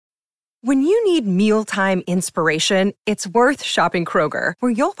When you need mealtime inspiration, it's worth shopping Kroger,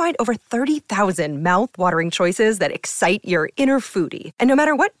 where you'll find over 30,000 mouth-watering choices that excite your inner foodie. And no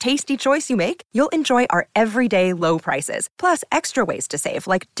matter what tasty choice you make, you'll enjoy our everyday low prices, plus extra ways to save,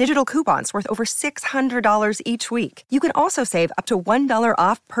 like digital coupons worth over $600 each week. You can also save up to $1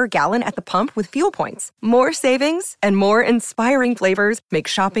 off per gallon at the pump with fuel points. More savings and more inspiring flavors make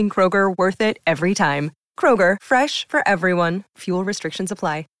shopping Kroger worth it every time. Kroger, fresh for everyone. Fuel restrictions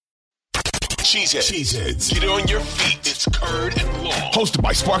apply. Cheeseheads. Get on your feet. It's Curd and Long. Hosted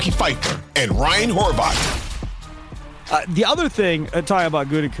by Sparky Fifer and Ryan Horvath. The other thing, talking about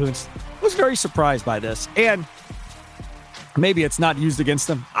Gutekunst, was very surprised by this. And maybe it's not used against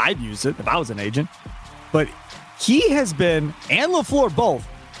him. I'd use it if I was an agent. But he has been, and LaFleur both,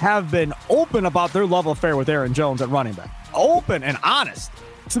 have been open about their love affair with Aaron Jones at running back. Open and honest.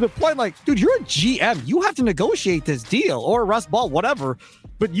 To the point, like, dude, you're a GM. You have to negotiate this deal, or Russ Ball, whatever.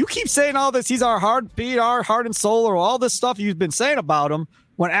 But you keep saying all this. He's our heart and soul, or all this stuff you've been saying about him.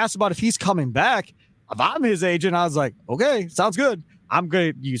 When asked about if he's coming back, if I'm his agent, I was like, okay, sounds good. I'm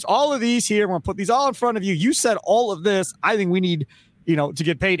going to use all of these here. I'm going to put these all in front of you. You said all of this. I think we need, to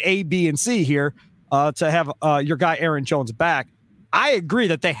get paid A, B, and C here to have your guy Aaron Jones back. I agree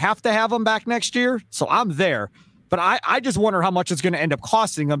that they have to have him back next year, so I'm there. But I just wonder how much it's going to end up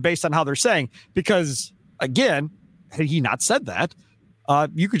costing them based on how they're saying. Because, again, had he not said that,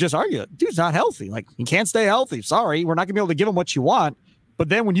 you could just argue, dude's not healthy. Like, he can't stay healthy. Sorry, we're not going to be able to give him what you want. But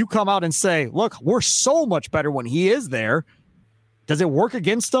then when you come out and say, look, we're so much better when he is there, does it work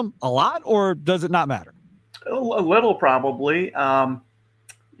against them a lot, or does it not matter? A little, probably. They're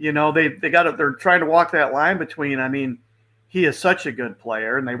trying to walk that line between, he is such a good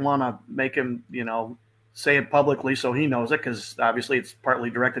player, and they want to make him, say it publicly so he knows it, because obviously it's partly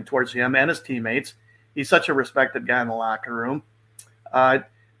directed towards him and his teammates. He's such a respected guy in the locker room. The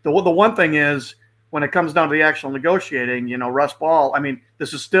one thing is, when it comes down to the actual negotiating, Russ Ball,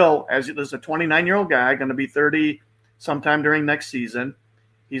 this is still, this is a 29-year-old guy, going to be 30 sometime during next season.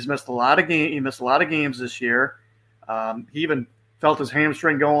 He's missed a lot of games. He missed a lot of games this year. He even felt his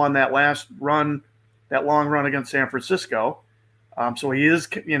hamstring go on that last run, that long run against San Francisco. So he is,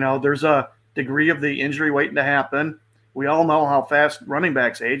 there's a degree of the injury waiting to happen. We all know how fast running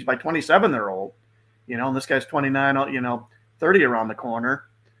backs age. By 27, they're old. And this guy's 29, 30 around the corner.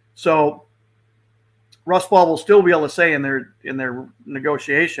 So Russ Ball will still be able to say in their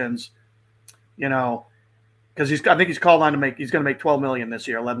negotiations, because I think he's called on he's going to make $12 million this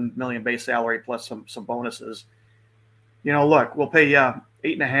year, $11 million base salary plus some bonuses. Look, we'll pay you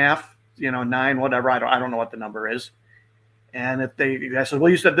 8.5, 9, whatever. I don't know what the number is. And if I said,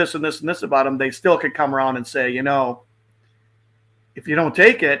 well, you said this and this and this about him, they still could come around and say, if you don't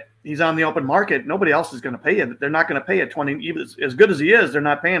take it, he's on the open market. Nobody else is going to pay you. They're not going to pay a 20, even as good as he is, they're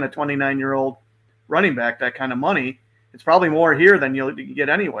not paying a 29-year-old running back that kind of money. It's probably more here than you can get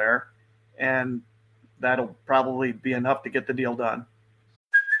anywhere. And that'll probably be enough to get the deal done.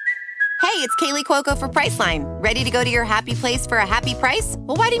 Hey, it's Kaylee Cuoco for Priceline. Ready to go to your happy place for a happy price?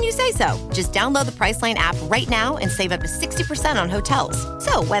 Well, why didn't you say so? Just download the Priceline app right now and save up to 60% on hotels.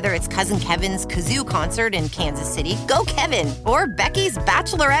 So whether it's Cousin Kevin's Kazoo Concert in Kansas City, go Kevin, or Becky's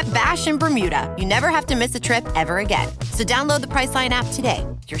Bachelorette Bash in Bermuda, you never have to miss a trip ever again. So download the Priceline app today.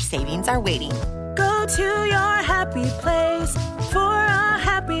 Your savings are waiting. Go to your happy place for a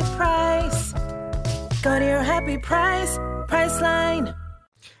happy price. Go to your happy price, Priceline.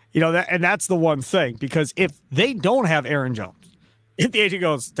 That's the one thing, because if they don't have Aaron Jones, if the agent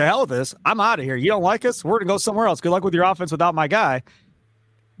goes, to hell with this, I'm out of here. You don't like us? We're going to go somewhere else. Good luck with your offense without my guy.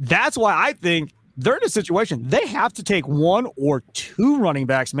 That's why I think they're in a situation. They have to take one or two running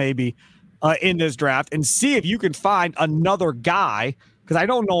backs maybe in this draft and see if you can find another guy, because I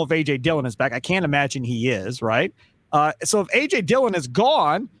don't know if A.J. Dillon is back. I can't imagine he is, right? So if A.J. Dillon is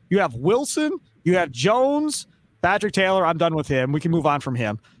gone, you have Wilson, you have Jones, Patrick Taylor. I'm done with him. We can move on from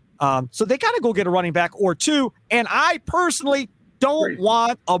him. So they got to go get a running back or two. And I personally don't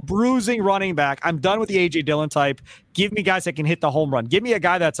want a bruising running back. I'm done with the A.J. Dillon type. Give me guys that can hit the home run. Give me a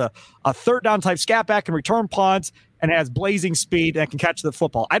guy that's a third down type scat back and return punts and has blazing speed and can catch the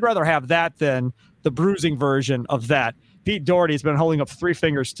football. I'd rather have that than the bruising version of that. Pete Doherty has been holding up three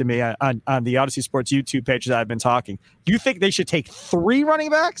fingers to me on the Odyssey Sports YouTube page that I've been talking. Do you think they should take three running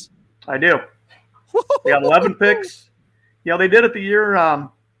backs? I do. They got 11 picks. They did it the year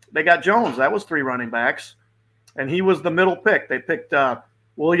they got Jones. That was three running backs, and he was the middle pick. They picked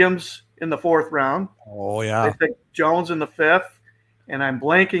Williams in the 4th round. Oh, yeah. They picked Jones in the 5th, and I'm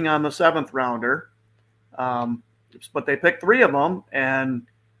blanking on the 7th rounder. But they picked three of them, and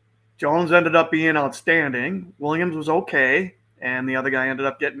Jones ended up being outstanding. Williams was okay, and the other guy ended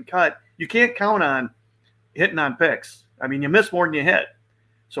up getting cut. You can't count on hitting on picks. I mean, you miss more than you hit.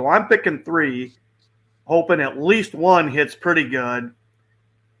 So I'm picking 3, hoping at least one hits pretty good,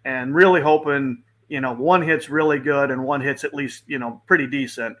 and really hoping, one hits really good and one hits at least, pretty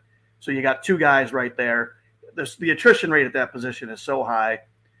decent. So you got 2 guys right there. The attrition rate at that position is so high.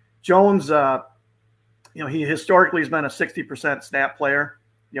 Jones, he historically has been a 60% snap player.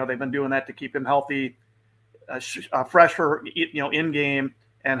 They've been doing that to keep him healthy, fresh for, in game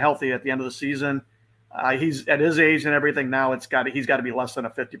and healthy at the end of the season. He's at his age and everything now. He's got to be less than a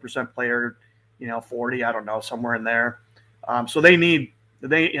 50% player, 40, I don't know, somewhere in there. So they're going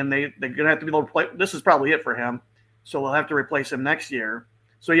to have to be able to play. This is probably it for him. So they'll have to replace him next year.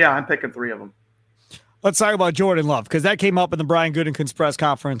 So yeah, I'm picking 3 of them. Let's talk about Jordan Love, because that came up in the Brian Gutekunst press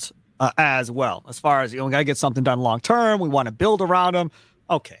conference as well. As far as, we got to get something done long term. We want to build around him.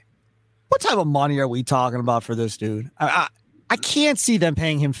 Okay. What type of money are we talking about for this dude? I can't see them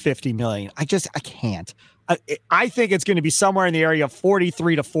paying him $50 million. I can't. I think it's going to be somewhere in the area of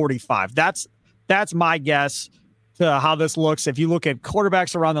 43 to 45. That's my guess to how this looks. If you look at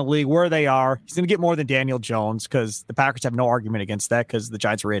quarterbacks around the league, where they are, he's going to get more than Daniel Jones, because the Packers have no argument against that, because the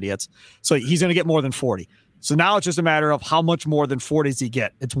Giants are idiots. So he's going to get more than 40. So now it's just a matter of how much more than 40 does he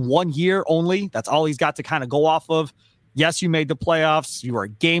get. It's 1 year only. That's all he's got to kind of go off of. Yes, you made the playoffs. You were a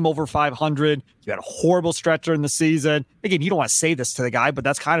game over 500. You had a horrible stretch during the season. Again, you don't want to say this to the guy, but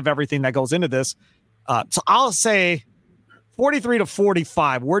that's kind of everything that goes into this. So I'll say 43 to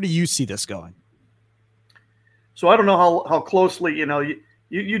 45. Where do you see this going? So I don't know how closely,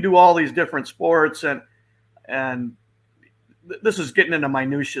 you do all these different sports, and this is getting into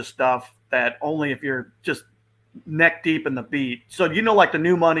minutia stuff that only if you're just neck deep in the beat. So, like the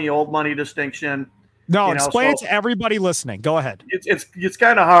new money, old money distinction. No, explain it to everybody listening. Go ahead. It's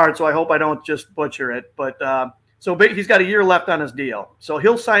kind of hard, so I hope I don't just butcher it. But so he's got a year left on his deal. So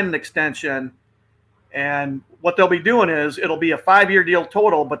he'll sign an extension, and what they'll be doing is it'll be a 5-year deal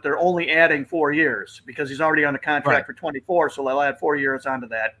total, but they're only adding 4 years because he's already on a contract for 24, so they'll add 4 years onto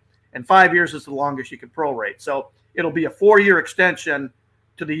that. And 5 years is the longest you can prorate. So it'll be a 4-year extension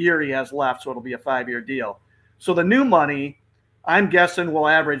to the year he has left, so it'll be a 5-year deal. So the new money, I'm guessing, will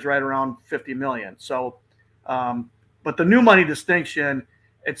average right around $50 million. So, but the new money distinction,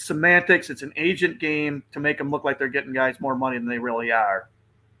 it's semantics. It's an agent game to make them look like they're getting guys more money than they really are.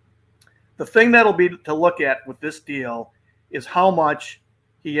 The thing that'll be to look at with this deal is how much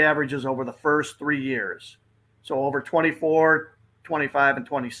he averages over the first 3 years. So over 24, 25, and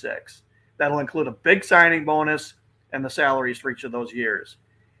 26. That'll include a big signing bonus and the salaries for each of those years.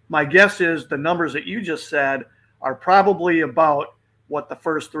 My guess is the numbers that you just said are probably about what the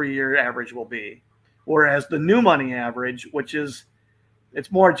first 3-year average will be. Whereas the new money average, which is,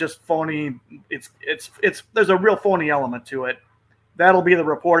 it's more just phony. It's there's a real phony element to it. That'll be the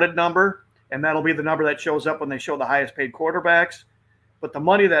reported number, and that'll be the number that shows up when they show the highest paid quarterbacks. But the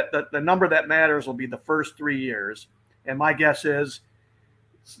money the number that matters will be the first 3 years. And my guess is,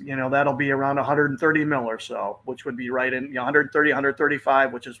 that'll be around 130 mil or so, which would be right in 130,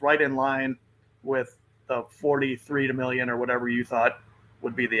 135, which is right in line with the 43 million or whatever you thought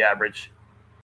would be the average.